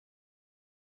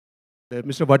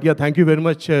Mr. Bhatia, thank you very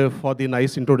much for the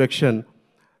nice introduction.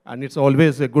 And it's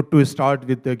always good to start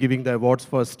with giving the awards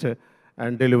first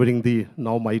and delivering the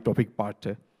now my topic part.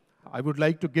 I would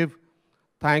like to give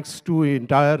thanks to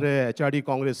entire HRD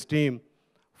Congress team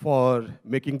for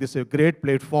making this a great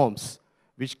platforms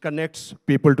which connects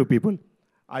people to people.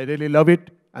 I really love it.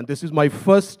 And this is my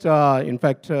first,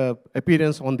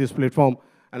 appearance on this platform.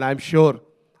 And I'm sure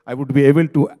I would be able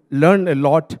to learn a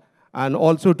lot and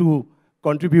also to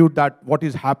contribute that what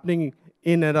is happening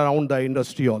in and around the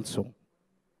industry also.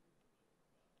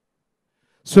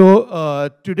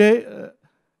 So today,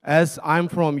 as I'm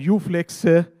from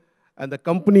UFlex, and the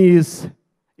company is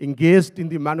engaged in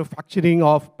the manufacturing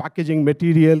of packaging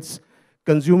materials,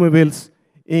 consumables,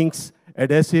 inks,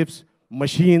 adhesives,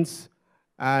 machines,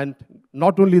 and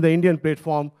not only the Indian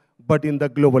platform, but in the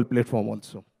global platform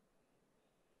also.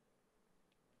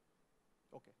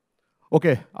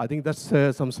 Okay, I think that's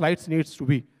some slides needs to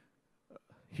be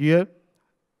here.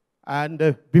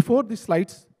 And before the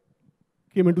slides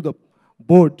came into the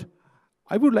board,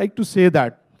 I would like to say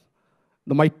that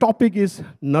my topic is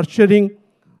nurturing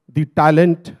the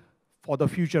talent for the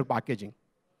future packaging.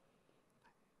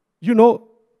 You know,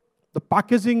 the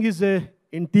packaging is an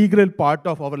integral part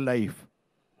of our life.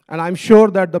 And I'm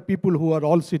sure that the people who are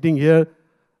all sitting here,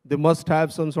 they must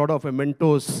have some sort of a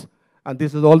mentors. And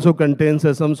this is also contains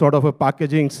some sort of a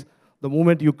packagings. The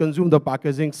moment you consume the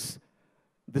packagings,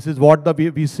 this is what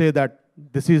we say that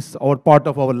this is our part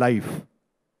of our life.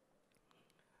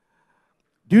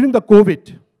 During the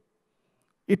COVID,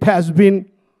 it has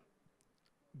been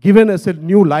given us a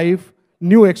new life,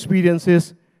 new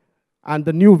experiences, and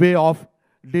the new way of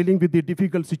dealing with the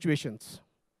difficult situations.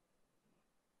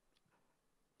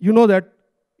 You know that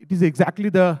it is exactly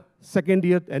the second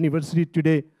year anniversary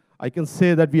today. I can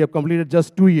say that we have completed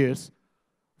just 2 years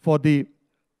for the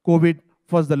COVID.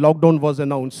 First, the lockdown was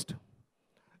announced.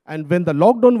 And when the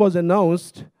lockdown was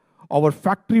announced, our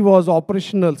factory was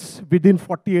operational within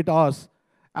 48 hours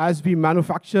as we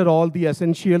manufacture all the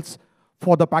essentials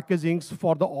for the packagings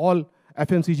for the all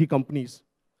FMCG companies.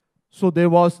 So there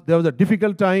was a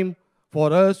difficult time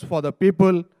for us, for the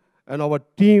people, and our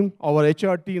team, our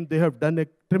HR team. They have done a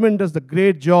tremendous,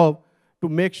 great job to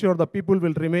make sure the people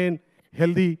will remain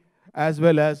healthy, as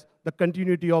well as the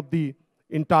continuity of the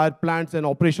entire plants and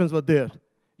operations were there.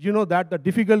 You know that the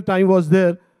difficult time was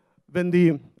there when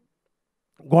the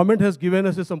government has given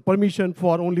us some permission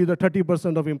for only the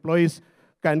 30% of employees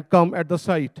can come at the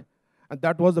site. And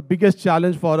that was the biggest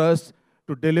challenge for us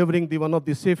to delivering one of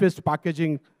the safest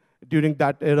packaging during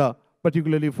that era,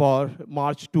 particularly for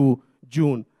March to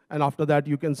June. And after that,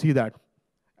 you can see that.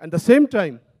 At the same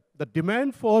time, the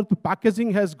demand for the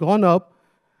packaging has gone up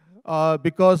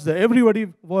because everybody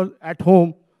was at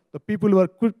home. The people were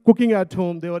cooking at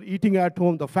home. They were eating at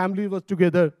home. The family was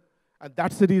together. And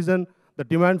that's the reason the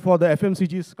demand for the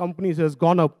FMCG companies has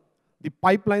gone up. The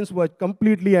pipelines were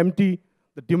completely empty.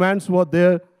 The demands were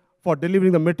there for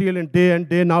delivering the material in day and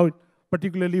day out,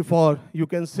 particularly for, you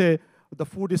can say, the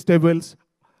food staples,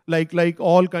 like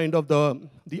all kind of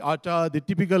the atta, the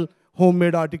typical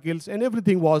homemade articles, and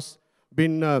everything was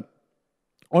been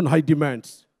on high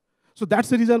demands. So that's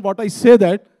the reason what I say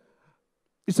that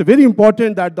it's very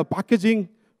important that the packaging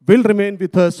will remain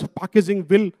with us, packaging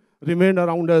will remain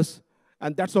around us,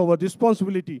 and that's our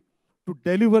responsibility to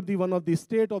deliver one of the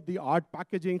state-of-the-art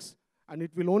packagings, and it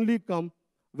will only come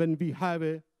when we have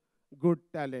a good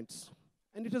talents.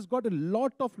 And it has got a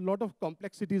lot of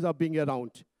complexities are being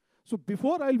around. So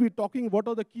before I'll be talking what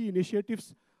are the key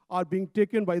initiatives are being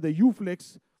taken by the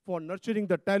UFlex for nurturing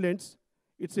the talents,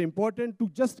 it's important to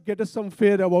just get us some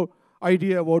fair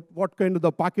idea about what kind of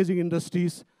the packaging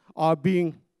industries are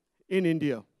being in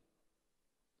India.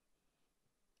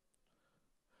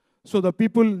 So the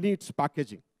people needs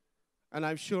packaging. And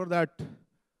I'm sure that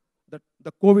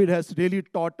the COVID has really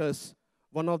taught us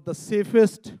one of the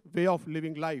safest way of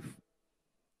living life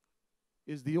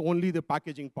is only the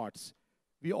packaging parts.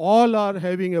 We all are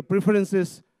having a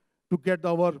preferences to get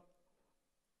our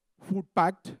food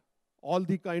packed, all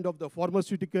the kind of the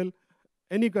pharmaceutical,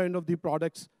 any kind of the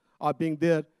products are being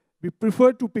there. We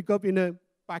prefer to pick up in a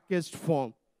packaged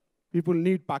form. People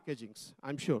need packagings,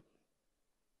 I'm sure.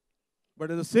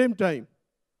 But at the same time,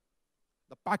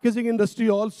 the packaging industry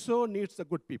also needs the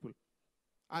good people.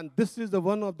 And this is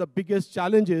one of the biggest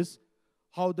challenges,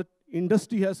 how the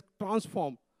industry has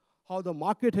transformed, how the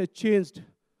market has changed,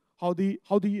 how the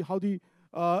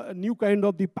new kind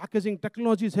of the packaging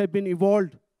technologies have been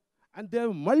evolved. And there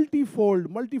are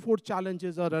multifold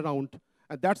challenges are around.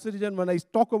 And that's the reason when I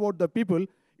talk about the people,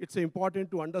 it's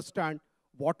important to understand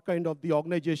what kind of the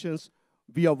organizations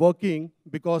we are working,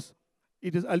 because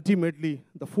it is ultimately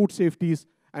the food safeties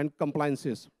and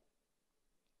compliances.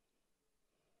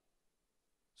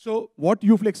 So what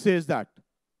UFlex says that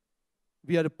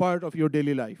we are a part of your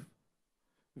daily life.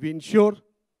 We ensure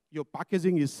your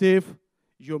packaging is safe,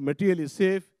 your material is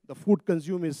safe, the food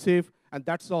consumed is safe, and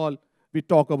that's all we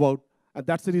talk about. And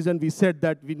that's the reason we said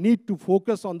that we need to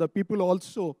focus on the people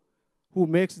also who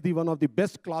makes the one of the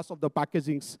best class of the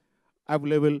packagings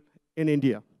available in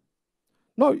India.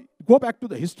 Now, go back to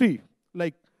the history.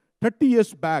 Like 30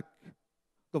 years back,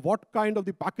 what kind of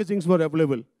the packagings were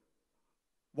available?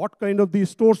 What kind of the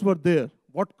stores were there?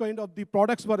 What kind of the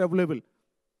products were available?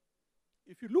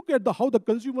 If you look at how the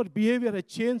consumer behavior has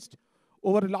changed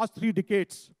over the last 3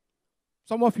 decades,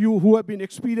 some of you who have been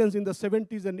experienced in the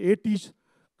 70s and 80s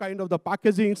kind of the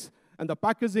packagings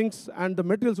and the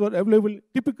materials were available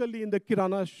typically in the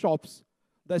kirana shops,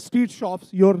 the street shops,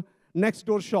 your next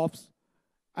door shops,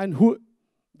 and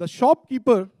the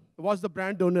shopkeeper was the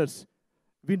brand owners.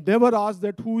 We never asked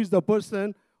that who is the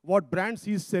person, what brands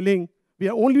he's selling. We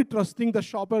are only trusting the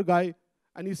shopper guy,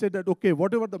 and he said that, okay,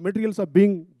 whatever the materials are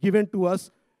being given to us,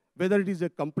 whether it is a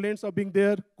complaints are being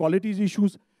there, quality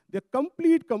issues, they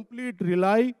complete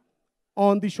rely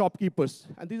on the shopkeepers.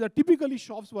 And these are typically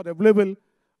shops were available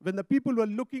when the people were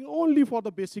looking only for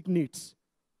the basic needs.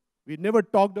 We never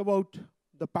talked about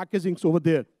the packagings over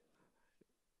there.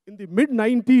 In the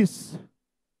mid-90s,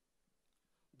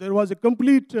 there was a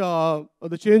complete the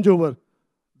changeover,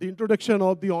 the introduction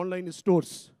of the online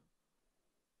stores.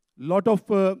 A lot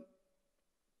of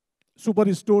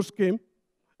super stores came,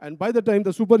 and by the time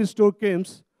the super store came,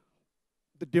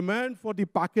 the demand for the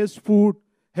packaged food,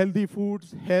 healthy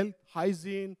foods, health,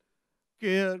 hygiene,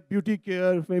 care, beauty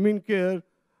care, feminine care,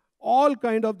 all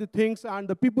kind of the things, and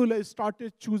the people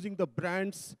started choosing the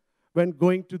brands when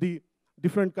going to the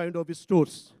different kind of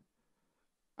stores.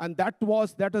 And that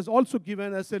has also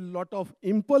given us a lot of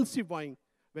impulsive buying.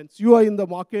 When you are in the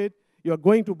market, you are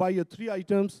going to buy your 3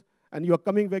 items, and you are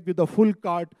coming back with a full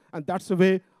cart, and that's the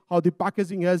way how the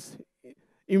packaging has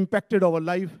impacted our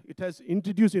life. It has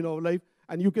introduced in our life,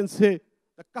 and you can say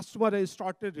the customer has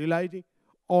started relying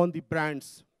on the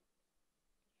brands.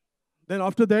 Then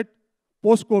after that,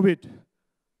 post-COVID,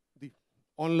 the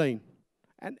online,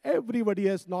 and everybody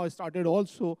has now started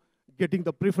also getting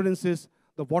the preferences,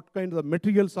 what kind of the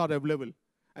materials are available.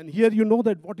 And here you know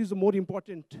that what is more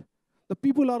important. The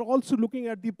people are also looking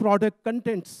at the product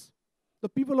contents. The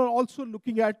people are also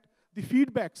looking at the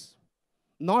feedbacks.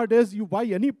 Nowadays, you buy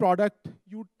any product,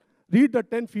 you read the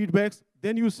 10 feedbacks,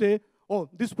 then you say, oh,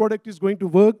 this product is going to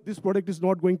work, this product is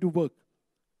not going to work.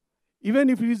 Even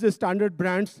if it is a standard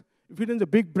brands, if it is a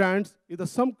big brands, if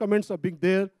some comments are being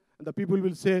there, and the people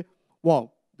will say,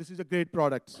 wow, this is a great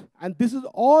product. And this is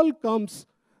all comes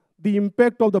the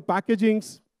impact of the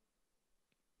packagings,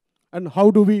 and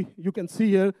how do you can see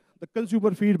here, the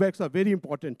consumer feedbacks are very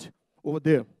important over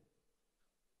there.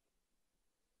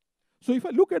 So if I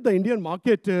look at the Indian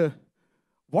market,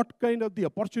 what kind of the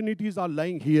opportunities are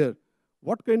lying here?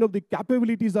 What kind of the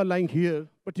capabilities are lying here,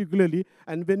 particularly?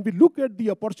 And when we look at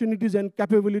the opportunities and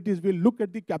capabilities, we look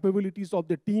at the capabilities of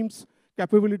the teams,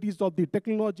 capabilities of the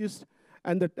technologists,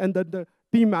 and the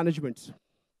team managements.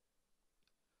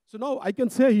 So now I can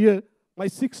say here, my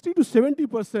 60 to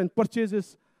 70%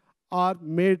 purchases are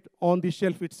made on the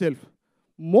shelf itself.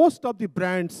 Most of the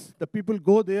brands, the people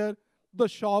go there, the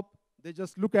shop, they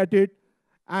just look at it,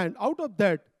 and out of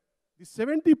that, the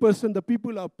 70% the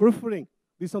people are preferring,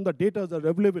 these are the data are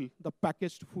available, the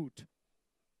packaged food.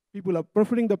 People are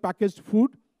preferring the packaged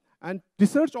food, and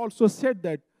research also said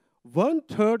that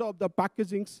 1/3 of the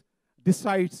packagings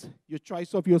decides your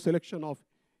choice of your selection of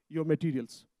your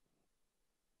materials.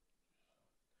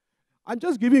 I'm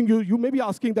just giving you may be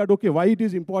asking that, okay, why it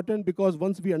is important? Because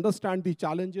once we understand the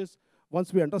challenges,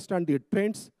 once we understand the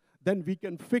trends, then we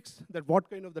can fix that what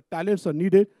kind of the talents are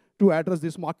needed to address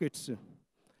these markets.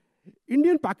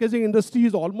 Indian packaging industry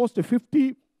is almost a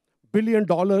 $50 billion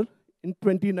in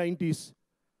 2090s,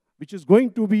 which is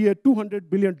going to be a $200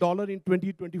 billion in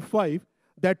 2025.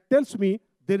 That tells me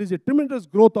there is a tremendous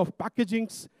growth of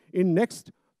packagings in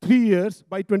next 3 years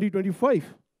by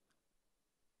 2025.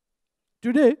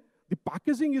 Today, the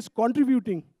packaging is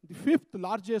contributing the 5th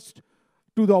largest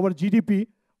to our GDP,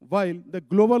 while the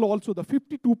global also the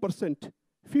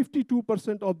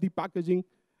 52% of the packaging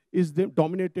is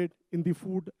dominated in the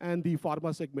food and the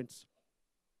pharma segments.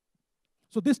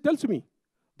 So this tells me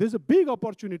there's a big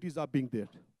opportunities are being there.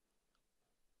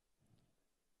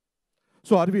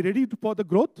 So are we ready for the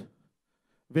growth?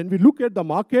 When we look at the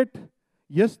market,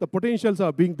 yes, the potentials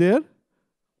are being there.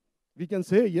 We can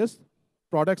say, yes,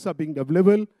 products are being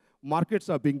available, markets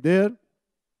are being there.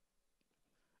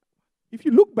 If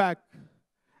you look back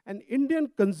An Indian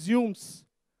consumes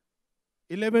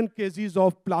 11 kgs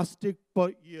of plastic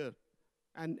per year.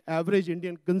 An average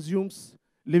Indian consumes,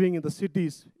 living in the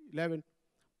cities, 11.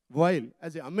 While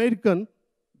as an American,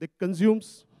 they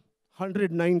consumes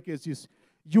 109 kgs.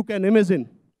 You can imagine,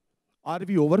 are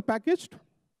we overpackaged?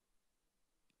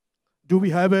 Do we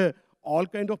have all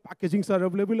kind of packagings are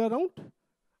available around?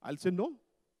 I'll say no.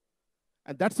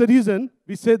 And that's the reason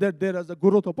we say that there are the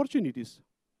growth opportunities.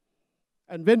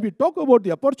 And when we talk about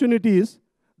the opportunities,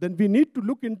 then we need to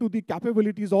look into the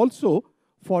capabilities also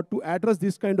to address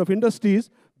these kind of industries,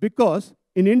 because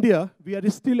in India, we are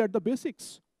still at the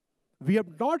basics. We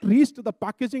have not reached the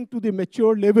packaging to the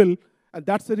mature level, and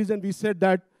that's the reason we said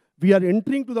that we are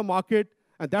entering to the market,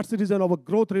 and that's the reason our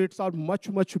growth rates are much,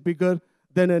 much bigger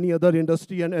than any other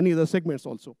industry and any other segments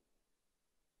also.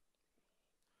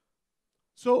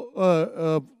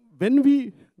 So when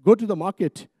we go to the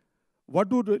market, what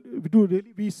do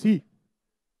really we see?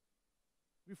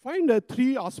 We find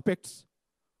 3 aspects.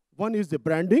 One is the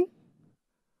branding,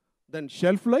 then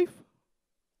shelf life,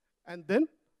 and then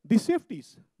the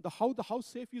safeties. How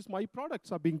safe is my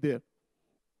products are being there.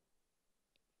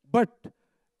 But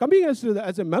coming as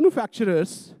a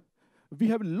manufacturers, we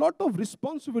have a lot of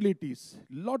responsibilities.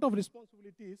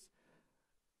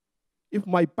 If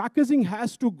my packaging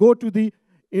has to go to the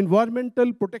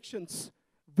environmental protections,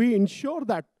 we ensure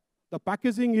that the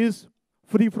packaging is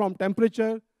free from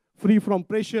temperature, free from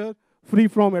pressure, free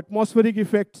from atmospheric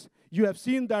effects. You have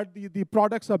seen that the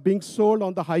products are being sold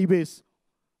on the highways.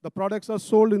 The products are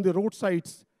sold in the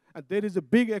roadsides, and there is a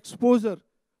big exposure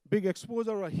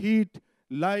of heat,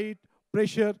 light,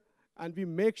 pressure, and we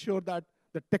make sure that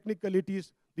the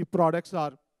technicalities, the products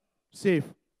are safe.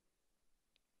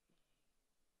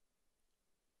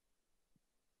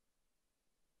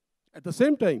 At the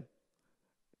same time,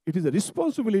 it is a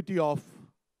responsibility of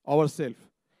ourselves.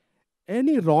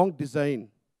 Any wrong design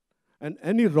and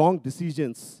any wrong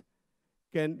decisions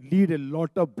can lead a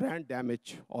lot of brand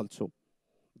damage also.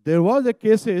 There was a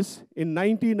cases in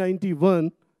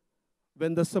 1991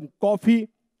 when some coffee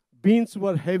beans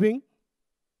were having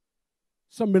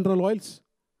some mineral oils,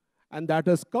 and that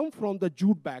has come from the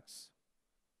jute bags.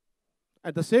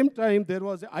 At the same time, there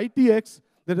was ITX,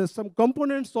 there are some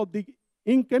components of the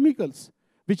ink chemicals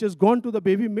which has gone to the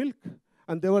baby milk,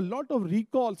 and there were a lot of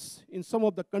recalls in some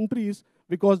of the countries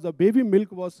because the baby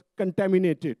milk was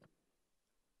contaminated.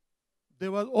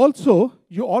 There was also,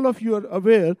 all of you are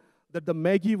aware that the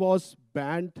Maggi was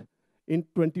banned in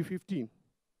 2015.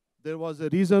 There was a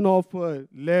reason of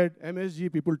lead,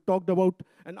 MSG, people talked about,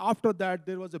 and after that,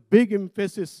 there was a big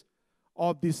emphasis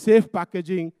of the safe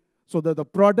packaging so that the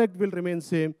product will remain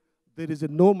same. There is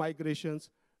no migrations,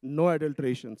 no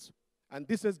adulterations. And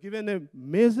this has given a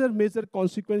major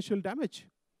consequential damage.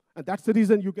 And that's the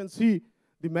reason you can see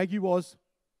the Maggi was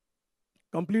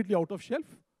completely out of shelf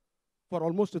for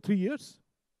almost 3 years.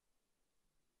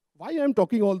 Why I'm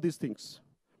talking all these things?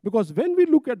 Because when we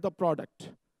look at the product,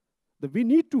 we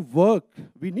need to work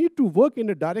in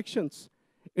the directions.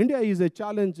 India is a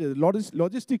challenge,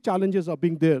 logistic challenges are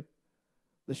being there.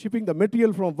 The shipping the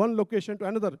material from one location to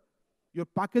another. Your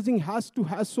packaging has to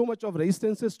have so much of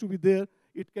resistances to be there.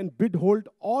 It can hold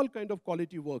all kind of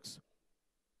quality works.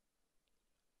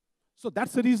 So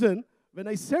that's the reason when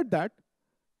I said that,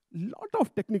 lot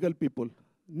of technical people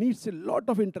needs a lot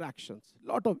of interactions.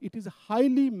 It is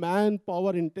highly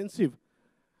manpower intensive,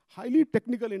 highly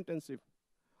technical intensive.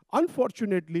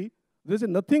 Unfortunately, there's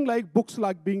nothing like books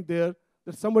like being there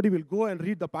that somebody will go and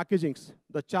read the packagings.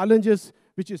 The challenges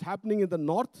which is happening in the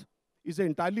north is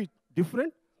entirely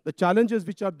different. The challenges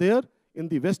which are there in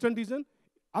the western region,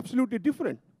 absolutely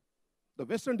different. The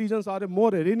western regions are more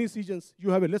rainy seasons.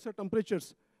 You have a lesser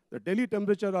temperatures. The Delhi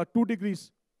temperature are 2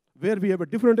 degrees, where we have a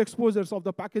different exposures of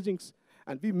the packagings.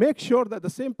 And we make sure that the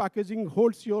same packaging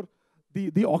holds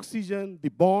the oxygen, the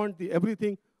bond, the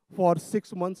everything for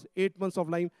 6 months, 8 months of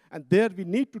life. And there we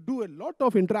need to do a lot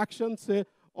of interactions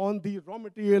on the raw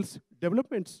materials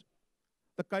developments.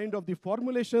 The kind of the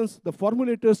formulations, the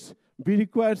formulators we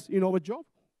require in our job.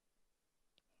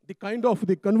 The kind of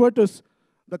the converters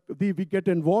we get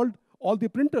involved, all the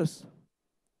printers.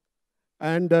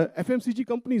 And FMCG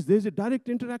companies, there's a direct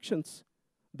interactions.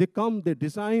 They come, they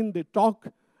design, they talk,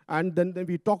 and then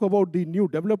we talk about the new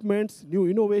developments, new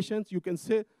innovations. You can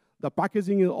say the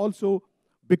packaging is also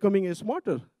becoming a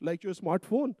smarter, like your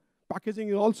smartphone. Packaging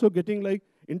is also getting like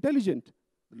intelligent.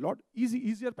 A lot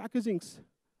easier packagings.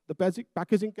 The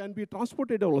packaging can be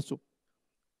transported also.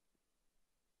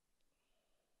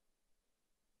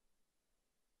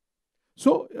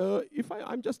 So if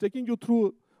I'm just taking you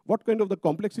through what kind of the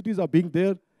complexities are being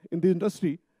there in the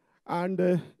industry, And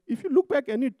if you look back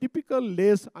any typical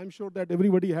lace, I'm sure that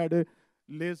everybody had a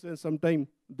lace and sometime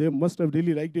they must have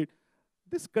really liked it.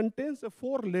 This contains a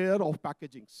 4-layer of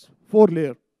packagings,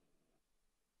 4-layer.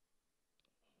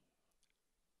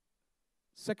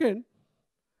 Second,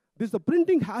 the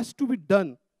printing has to be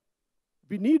done.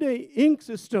 We need a ink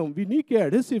system, we need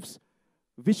adhesives,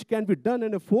 which can be done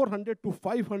in a 400 to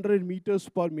 500 meters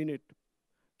per minute.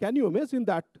 Can you imagine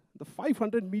that? The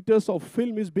 500 meters of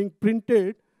film is being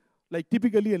printed, like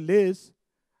typically a lace,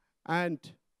 and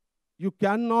you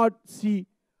cannot see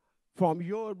from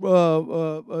your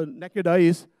naked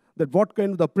eyes that what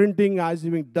kind of the printing is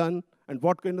being done and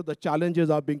what kind of the challenges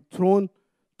are being thrown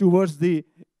towards the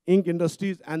ink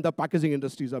industries and the packaging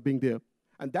industries are being there.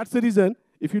 And that's the reason,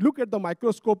 if you look at the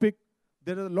microscopic,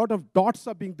 there are a lot of dots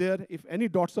are being there. If any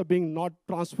dots are being not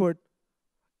transferred,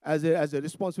 as a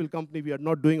responsible company, we are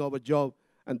not doing our job.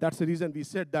 And that's the reason we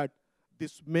said that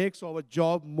this makes our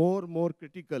job more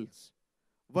critical.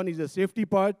 One is a safety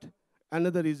part,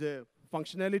 another is a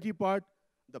functionality part,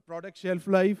 the product shelf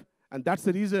life, and that's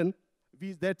the reason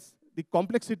that's the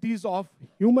complexities of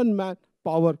human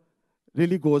manpower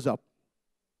really goes up.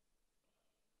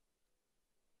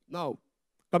 Now,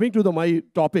 coming to my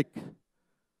topic,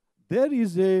 there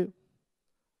is a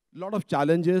lot of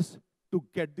challenges to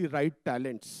get the right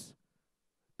talents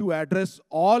to address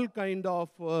all kind of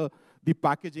the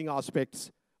packaging aspects,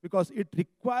 because it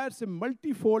requires a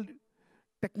multifold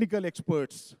technical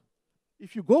experts.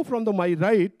 If you go from my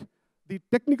right, the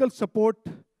technical support,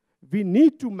 we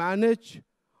need to manage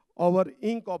our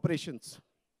ink operations.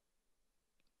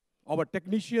 Our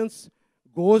technicians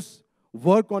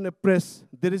work on a press.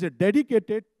 There is a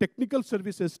dedicated technical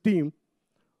services team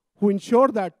who ensure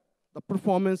that the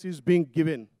performance is being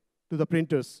given to the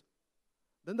printers.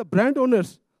 Then the brand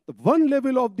owners, the one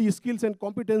level of the skills and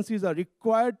competencies are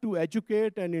required to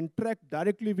educate and interact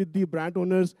directly with the brand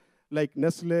owners like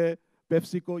Nestle,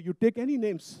 PepsiCo. You take any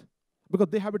names, because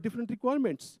they have a different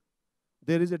requirements.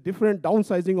 There is a different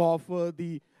downsizing of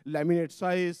the laminate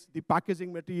size. The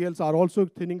packaging materials are also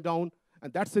thinning down.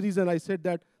 And that's the reason I said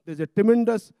that there's a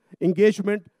tremendous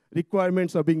engagement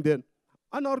requirements are being there.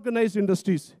 Unorganized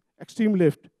industries, extreme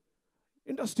left.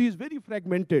 Industry is very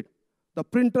fragmented. The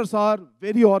printers are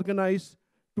very organized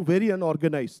to very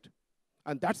unorganized.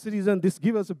 And that's the reason this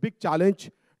gives us a big challenge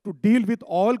to deal with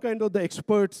all kind of the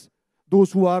experts,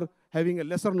 those who are having a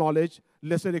lesser knowledge,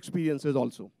 lesser experiences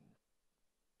also.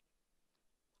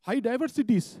 High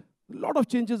diversities, a lot of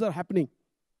changes are happening.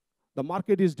 The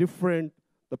market is different,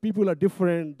 the people are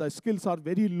different, the skills are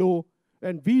very low,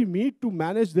 and we need to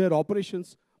manage their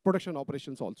operations, production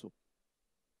operations also.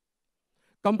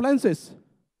 Compliances.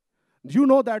 You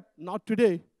know that now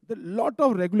today, a lot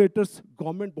of regulators,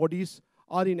 government bodies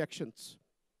are in actions.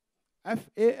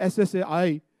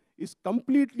 FASSAI is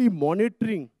completely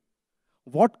monitoring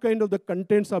what kind of the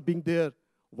contents are being there,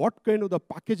 what kind of the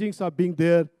packagings are being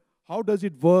there, how does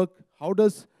it work, how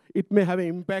does it may have an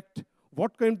impact,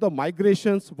 what kind of the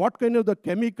migrations, what kind of the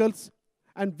chemicals,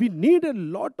 and we need a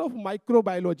lot of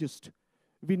microbiologists.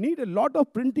 We need a lot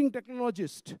of printing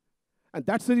technologists. And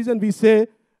that's the reason we say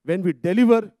when we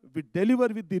deliver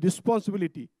with the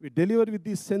responsibility, we deliver with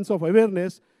this sense of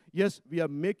awareness. Yes, we are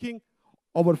making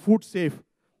our food safe,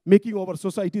 making our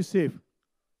society safe.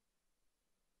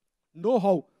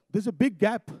 Know-how, there's a big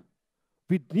gap.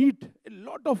 We need a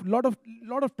lot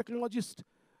of technologists,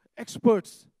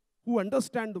 experts who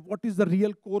understand what is the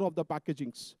real core of the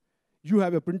packagings. You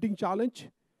have a printing challenge,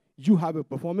 you have a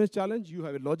performance challenge, you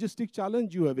have a logistic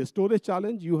challenge, you have a storage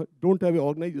challenge, you don't have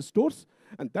organized stores,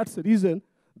 and that's the reason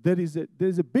there is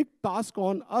a big task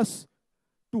on us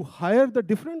to hire the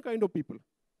different kind of people,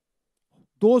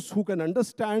 those who can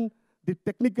understand the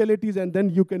technicalities, and then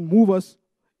you can move us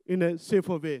in a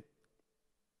safer way.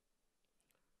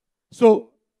 So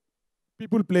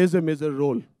people plays a major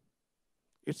role.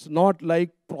 It's not like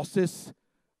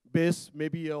process-based,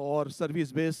 maybe, or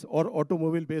service-based, or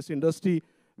automobile-based industry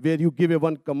where you give a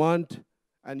one command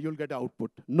and you'll get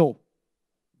output. No.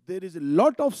 There is a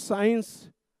lot of science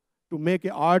to make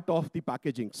an art of the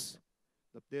packagings.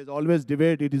 There's always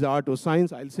debate, it is art or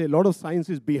science. I'll say a lot of science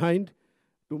is behind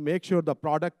to make sure the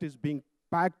product is being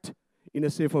packed in a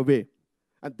safer way.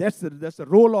 And that's the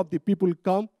role of the people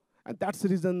come, and that's the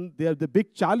reason they are the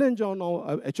big challenge on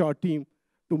our HR team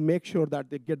to make sure that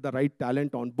they get the right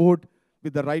talent on board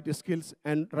with the right skills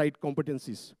and right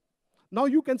competencies. Now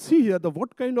you can see here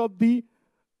what kind of the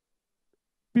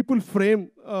people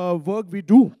frame work we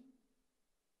do.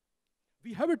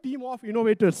 We have a team of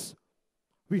innovators.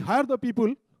 We hire the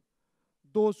people,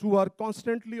 those who are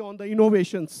constantly on the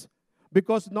innovations,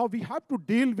 because now we have to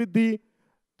deal with the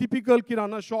typical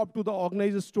kirana shop to the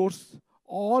organized stores,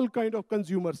 all kind of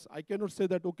consumers. I cannot say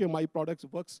that, okay, my products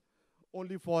works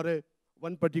only for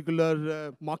one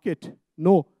particular market.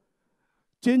 No.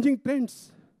 Changing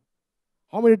trends.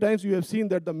 How many times you have seen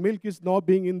that the milk is now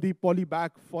being in the poly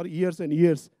bag for years and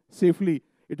years safely?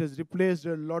 It has replaced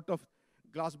a lot of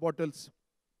glass bottles.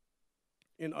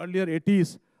 In earlier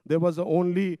 80s, there was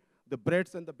only the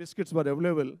breads and the biscuits were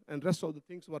available, and rest of the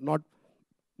things were not.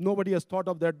 Nobody has thought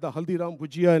of that. The Haldiram,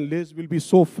 Bhujia, and Lays will be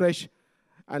so fresh,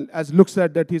 and as looks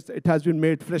at that, it has been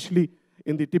made freshly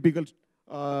in the typical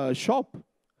shop.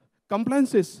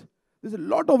 Compliances. There's a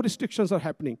lot of restrictions are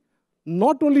happening,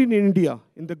 not only in India,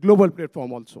 in the global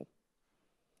platform also.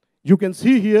 You can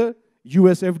see here,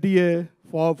 US FDA,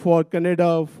 for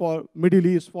Canada, for Middle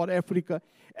East, for Africa.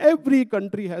 Every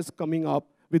country has coming up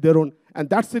with their own. And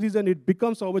that's the reason it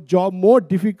becomes our job more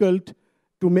difficult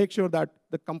to make sure that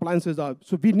the compliances are.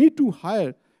 So we need to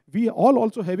hire. We are all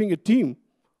also having a team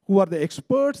who are the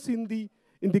experts in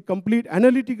the complete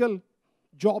analytical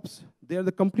jobs. They are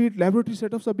the complete laboratory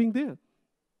setups are being there.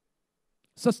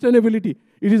 Sustainability.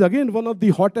 It is again one of the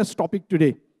hottest topic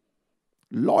today.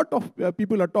 Lot of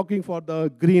people are talking for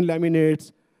the green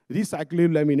laminates,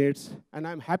 recyclable laminates, and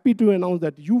I'm happy to announce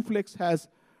that UFlex has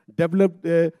developed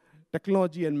a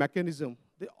technology and mechanism.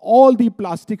 All the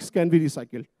plastics can be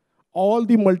recycled. All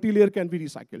the multi-layer can be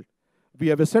recycled. We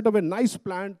have set up a nice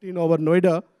plant in our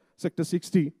Noida, Sector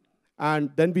 60,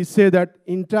 and then we say that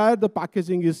entire the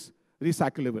packaging is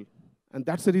recyclable. And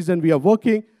that's the reason we are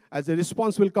working as a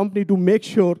responsible company to make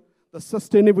sure the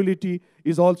sustainability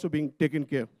is also being taken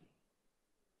care.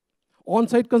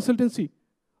 On-site consultancy.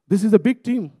 This is a big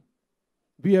team.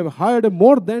 We have hired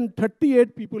more than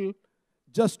 38 people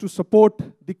just to support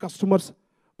the customers'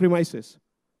 premises.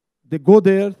 They go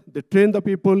there, they train the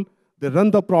people, they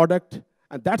run the product,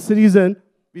 and that's the reason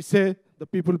we say the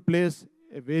people plays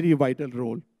a very vital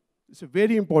role. It's a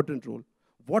very important role.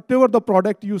 Whatever the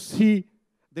product you see,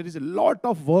 there is a lot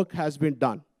of work has been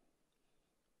done.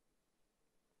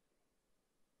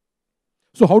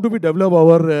 So how do we develop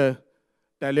our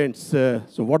talents?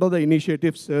 So what are the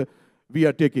initiatives we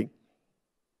are taking?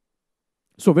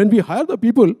 So when we hire the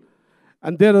people,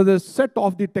 and there are a set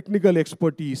of the technical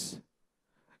expertise,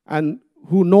 and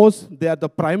who knows they are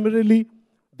primarily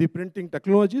the printing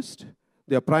technologist,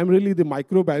 they are primarily the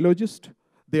microbiologist,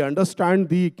 they understand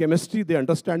the chemistry, they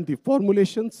understand the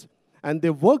formulations, and they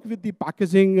work with the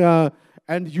packaging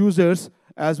end users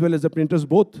as well as the printers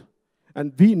both.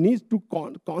 And we need to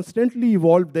constantly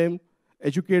evolve them,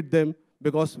 educate them,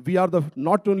 because we are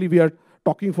not only we are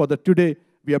talking for the today,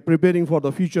 we are preparing for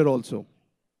the future also.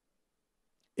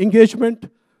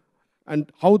 Engagement and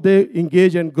how they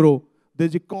engage and grow.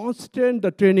 There's a constant,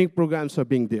 the training programs are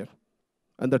being there.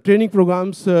 And the training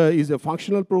programs is a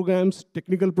functional programs,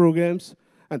 technical programs,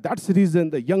 and that's the reason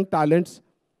the young talents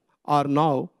are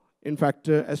now, in fact,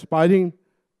 aspiring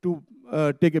to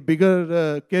take a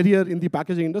bigger career in the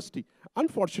packaging industry.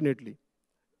 Unfortunately,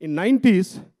 in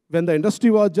 90s, when the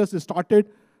industry was just started,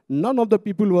 none of the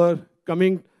people were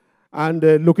coming and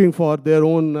looking for their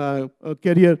own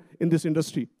career in this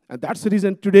industry. And that's the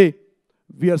reason today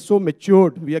we are so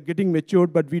matured, we are getting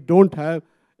matured, but we don't have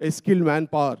a skilled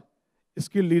manpower,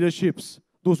 skilled leaderships,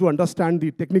 those who understand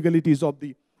the technicalities of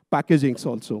the packagings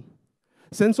also.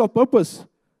 Sense of purpose.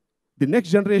 The next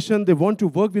generation, they want to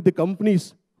work with the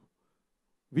companies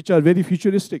which are very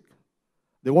futuristic.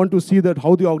 They want to see that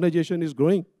how the organization is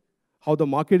growing, how the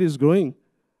market is growing,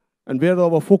 and where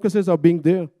our focuses are being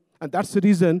there. And that's the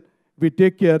reason we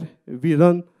take care, we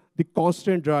run the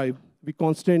constant drive, the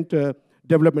constant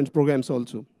development programs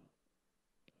also.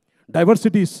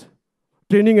 Diversities,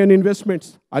 training and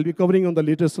investments, I'll be covering on the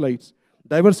later slides.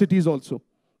 Diversities also.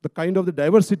 The kind of the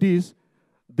diversities,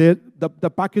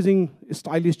 the packaging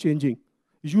style is changing,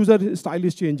 user style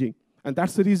is changing. And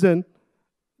that's the reason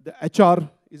the HR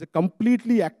is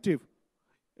completely active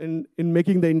in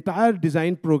making the entire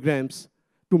design programs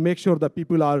to make sure that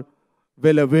people are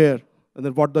well aware and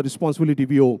then what the responsibility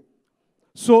we owe.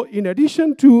 So in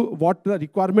addition to what the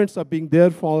requirements are being there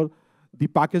for the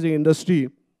packaging industry,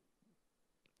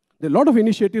 a lot of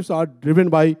initiatives are driven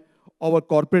by our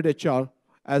corporate HR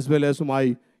as well as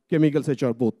my chemicals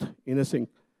HR, both in a sync.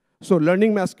 So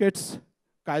learning baskets,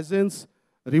 Kaizens,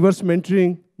 reverse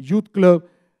mentoring, youth club,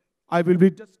 I will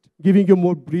be just giving you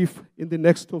more brief in the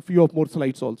next few more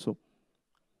slides also.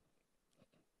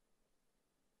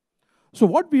 So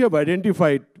what we have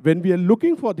identified when we are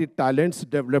looking for the talents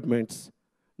developments,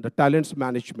 the talents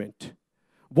management,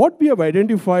 what we have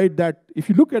identified that if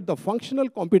you look at the functional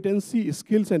competency,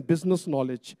 skills, and business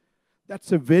knowledge,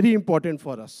 that's a very important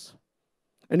for us.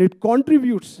 And it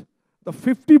contributes the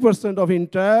 50% of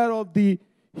entire of the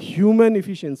human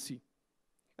efficiency.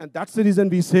 And that's the reason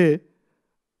we say,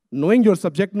 knowing your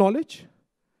subject knowledge,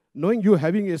 knowing you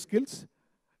having your skills,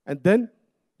 and then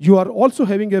you are also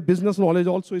having a business knowledge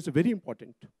also is very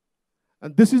important.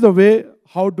 And this is the way,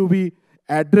 how do we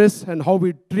address and how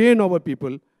we train our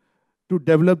people to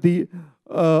develop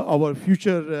our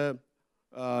future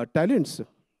talents.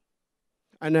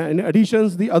 And in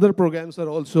addition, the other programs are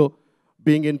also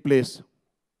being in place.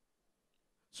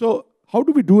 So how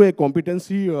do we do a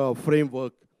competency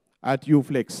framework at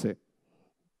UFlex?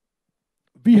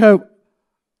 We have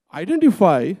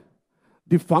identified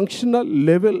the functional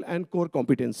level and core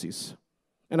competencies.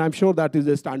 And I'm sure that is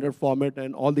a standard format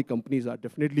and all the companies are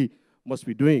definitely must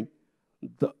be doing.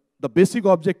 The basic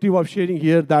objective of sharing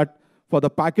here that for the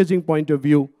packaging point of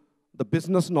view, the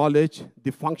business knowledge,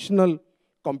 the functional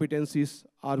competencies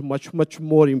are much, much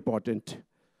more important.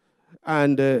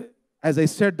 And as I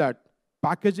said that,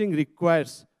 packaging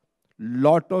requires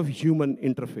lot of human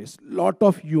interface,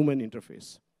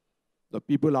 The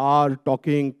people are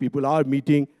talking, people are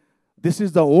meeting. This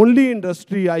is the only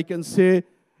industry I can say,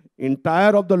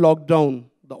 entire of the lockdown,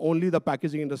 only the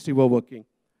packaging industry were working.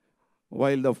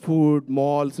 While the food,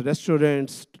 malls,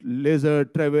 restaurants, leisure,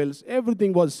 travels,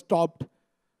 everything was stopped.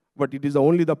 But it is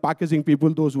only the packaging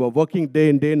people, those who are working day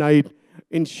in, day night,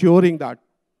 ensuring that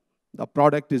the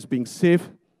product is being safe,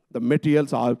 the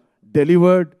materials are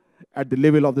delivered at the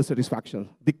level of the satisfaction.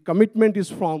 The commitment is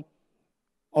from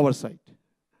our side.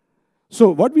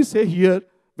 So what we say here,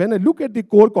 when I look at the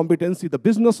core competency, the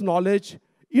business knowledge,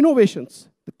 innovations,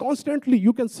 constantly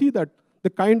you can see that the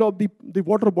kind of the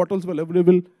water bottles were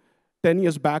available 10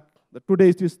 years back, today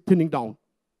it is thinning down.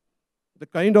 The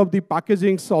kind of the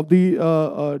packagings of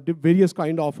the various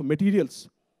kind of materials.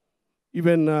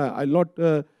 Even I'll not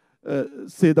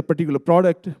say the particular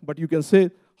product, but you can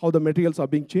say how the materials are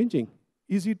being changing.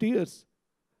 Easy tears,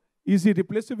 easy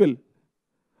replaceable.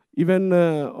 Even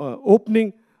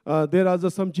opening, there are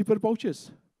some cheaper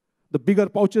pouches. The bigger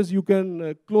pouches, you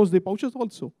can close the pouches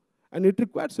also. And it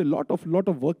requires a lot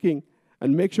of working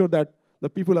and make sure that the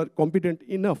people are competent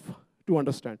enough to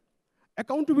understand.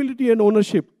 Accountability and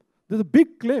ownership. There's a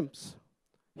big claims.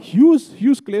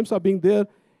 Huge claims are being there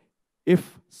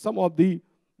if some of the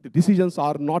decisions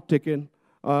are not taken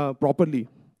properly.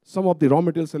 Some of the raw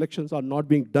material selections are not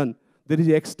being done. There is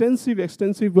extensive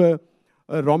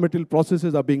raw material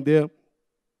processes are being there.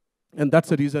 And that's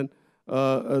the reason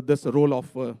that's the role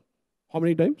of, how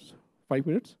many times? 5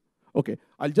 minutes? Okay,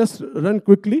 I'll just run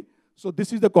quickly. So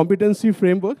this is the competency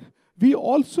framework. We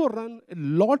also run a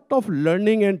lot of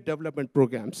learning and development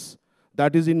programs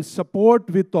that is in support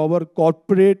with our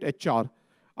corporate HR.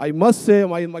 I must say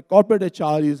my corporate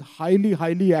HR is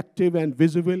highly active and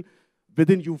visible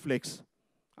within UFlex.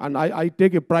 And I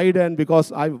take a pride in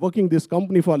because I'm working this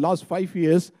company for the last 5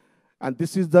 years, and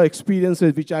this is the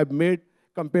experiences which I've made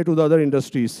compared to the other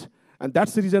industries. And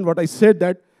that's the reason what I said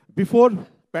that before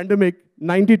pandemic,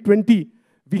 90-20,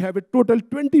 we have a total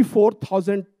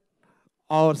 24,000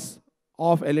 hours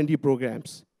of L&D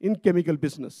programs in chemical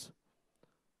business.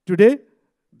 Today,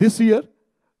 this year,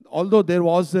 although there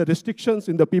was restrictions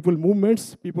in the people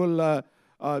movements, we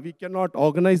cannot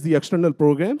organize the external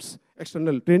programs,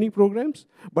 external training programs.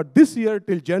 But this year,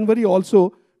 till January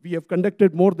also, we have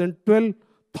conducted more than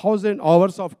 12,000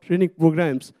 hours of training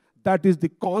programs. That is the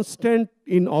constant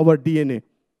in our DNA.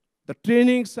 The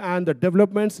trainings and the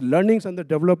developments, learnings and the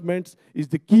developments is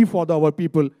the key for our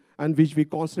people and which we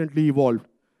constantly evolve.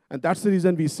 And that's the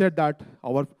reason we said that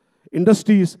our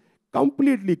industry is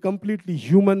completely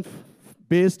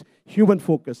human-based,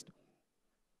 human-focused.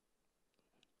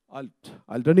 I'll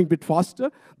running a bit faster.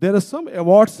 There are some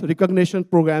awards, recognition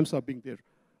programs are being there,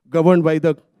 governed by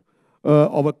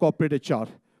our corporate HR.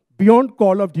 Beyond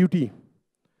call of duty,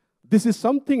 this is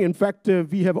something, in fact,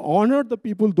 we have honored the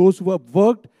people, those who have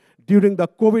worked during the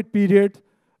COVID period,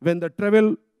 when the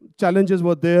travel challenges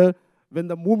were there, when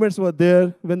the movements were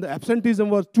there, when the absenteeism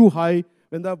was too high,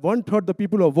 when the 1/3 the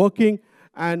people are working,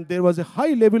 and there was a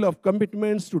high level of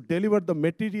commitments to deliver the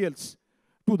materials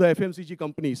to the FMCG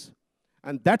companies.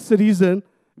 And that's the reason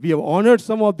we have honored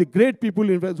some of the great people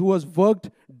who has worked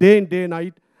day in, day and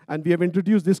night, and we have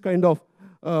introduced this kind of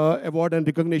award and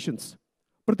recognitions.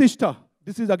 Pratishtha,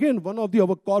 this is again one of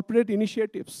our corporate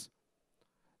initiatives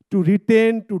to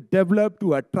retain, to develop,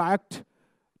 to attract,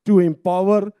 to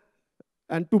empower,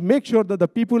 and to make sure that the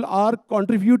people are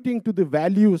contributing to the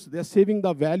values, they're saving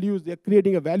the values, they're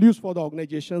creating values for the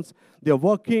organizations, they're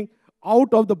working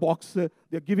out of the box,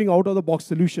 they're giving out of the box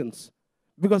solutions.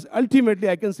 Because ultimately,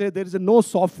 I can say there is no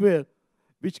software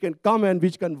which can come and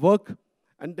which can work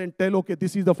and then tell, okay,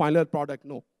 this is the final product.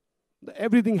 No.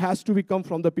 Everything has to come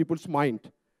from the people's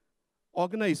mind.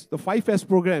 Organize the 5S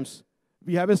programs.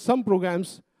 We have some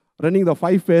programs running the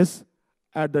 5S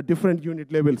at the different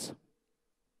unit levels.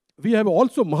 We have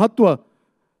also Mahatva.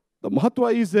 The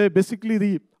Mahatva is basically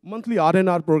the monthly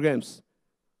R&R programs.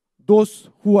 Those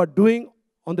who are doing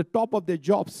on the top of their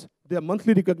jobs, they are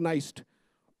monthly recognized.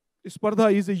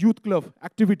 Spardha is a youth club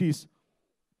activities.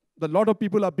 A lot of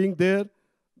people are being there.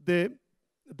 They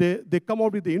come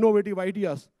out with the innovative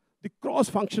ideas, the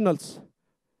cross-functionals.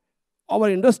 Our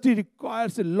industry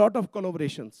requires a lot of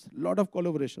collaborations,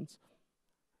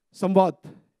 Samvad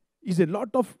is a lot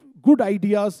of good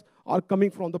ideas are coming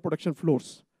from the production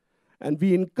floors. And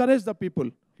we encourage the people,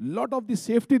 lot of the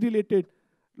safety related,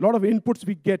 lot of inputs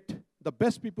we get, the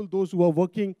best people, those who are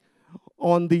working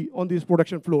on these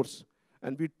production floors.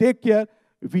 And we take care,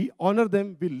 we honor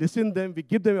them, we listen them, we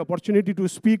give them opportunity to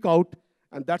speak out,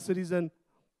 and that's the reason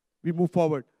we move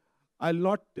forward. I'll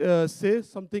not say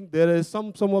something, there is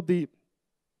some of the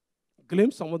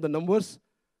glimpse, some of the numbers.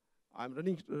 I'm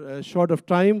running short of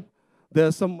time. There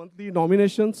are some monthly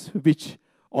nominations, which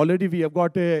already we have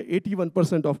got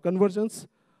 81% of conversions.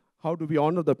 How do we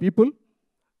honor the people?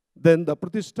 Then the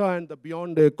Pratishtha and the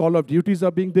beyond call of duties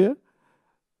are being there.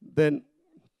 Then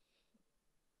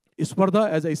Spardha,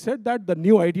 as I said, that the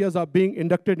new ideas are being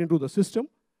inducted into the system.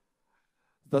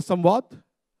 The Samvad,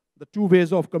 the two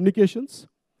ways of communications.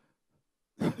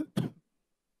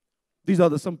 These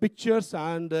are some pictures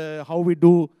and how we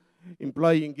do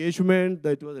employee engagement.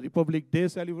 That was Republic Day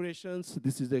celebrations.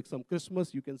 This is some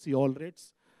Christmas. You can see all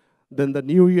rates. Then the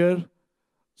New Year.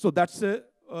 So that's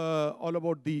all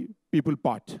about the people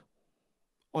part.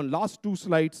 On last two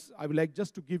slides, I would like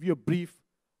just to give you a brief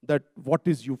that what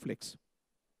is UFlex.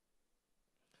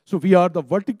 So we are the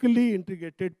vertically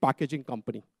integrated packaging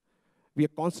company. We are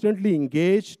constantly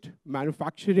engaged,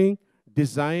 manufacturing,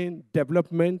 design,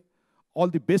 development, all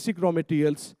the basic raw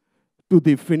materials to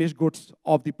the finished goods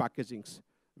of the packagings.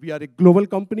 We are a global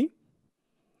company,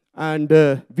 and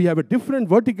we have a different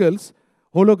verticals,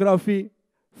 holography,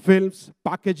 films,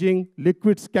 packaging,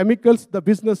 liquids, chemicals, the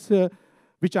business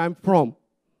which I'm from.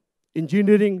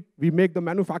 Engineering, we make the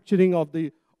manufacturing of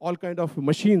the all kind of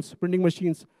machines, printing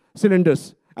machines,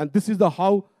 cylinders. And this is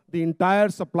how the entire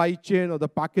supply chain of the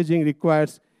packaging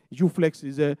requires. UFlex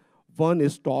is a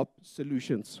one-stop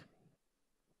solutions.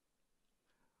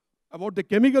 About the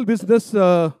chemical business,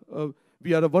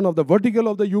 we are one of the vertical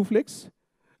of the UFlex,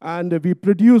 and we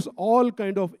produce all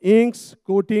kind of inks,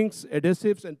 coatings,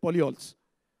 adhesives, and polyols.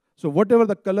 So whatever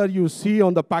the color you see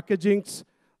on the packagings,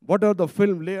 whatever the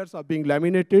film layers are being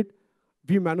laminated,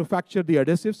 we manufacture the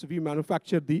adhesives, we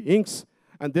manufacture the inks,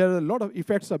 and there are a lot of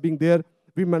effects are being there.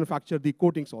 We manufacture the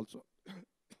coatings also.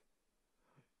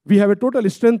 We have a total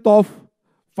strength of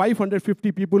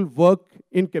 550 people work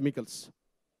in chemicals,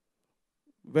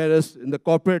 whereas in the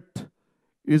corporate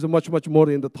is much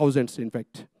more in the thousands, in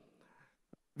fact.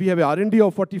 We have a R&D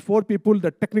of 44 people,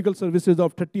 the technical services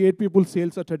of 38 people,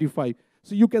 sales are 35.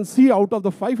 So you can see out of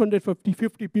the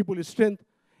 550 people strength,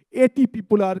 80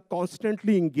 people are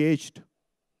constantly engaged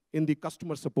in the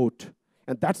customer support.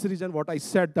 And that's the reason what I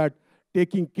said, that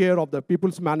taking care of the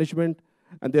people's management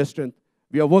and their strength.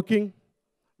 We are working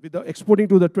with the exporting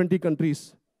to the 20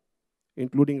 countries,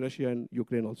 including Russia and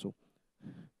Ukraine also.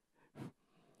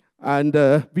 And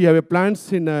we have a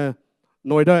plants in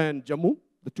Noida and Jammu.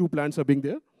 The two plants are being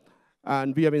there.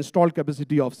 And we have installed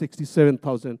capacity of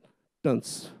 67,000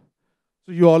 tons.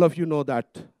 So all of you know that,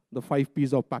 the 5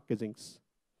 Ps of packagings,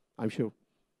 I'm sure.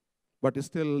 But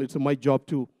still, it's my job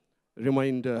to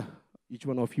remind each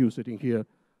one of you sitting here.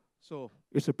 So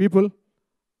it's a people,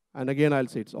 and again I'll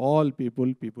say it's all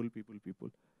people.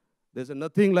 There's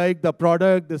nothing like the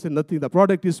product, there's nothing, the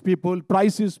product is people,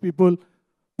 price is people,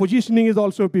 positioning is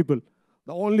also people.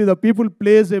 Only the people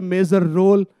plays a major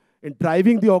role in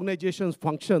driving the organization's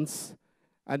functions,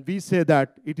 and we say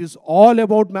that it is all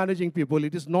about managing people,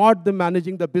 it is not the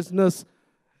managing the business,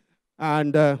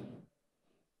 and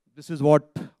this is what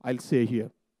I'll say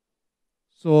here.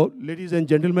 So ladies and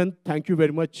gentlemen, thank you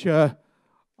very much.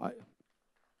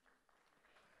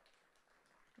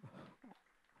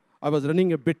 I was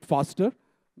running a bit faster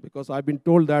because I've been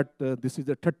told that this is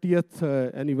the 30th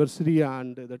anniversary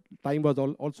and the time was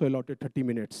also allotted 30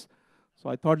 minutes. So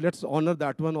I thought let's honor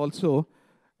that one also.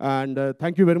 And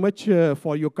thank you very much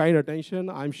for your kind attention.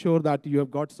 I'm sure that you have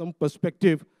got some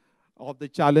perspective of the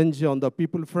challenge on the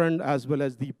people front as well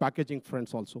as the packaging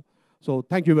fronts also. So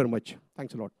thank you very much.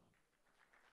 Thanks a lot.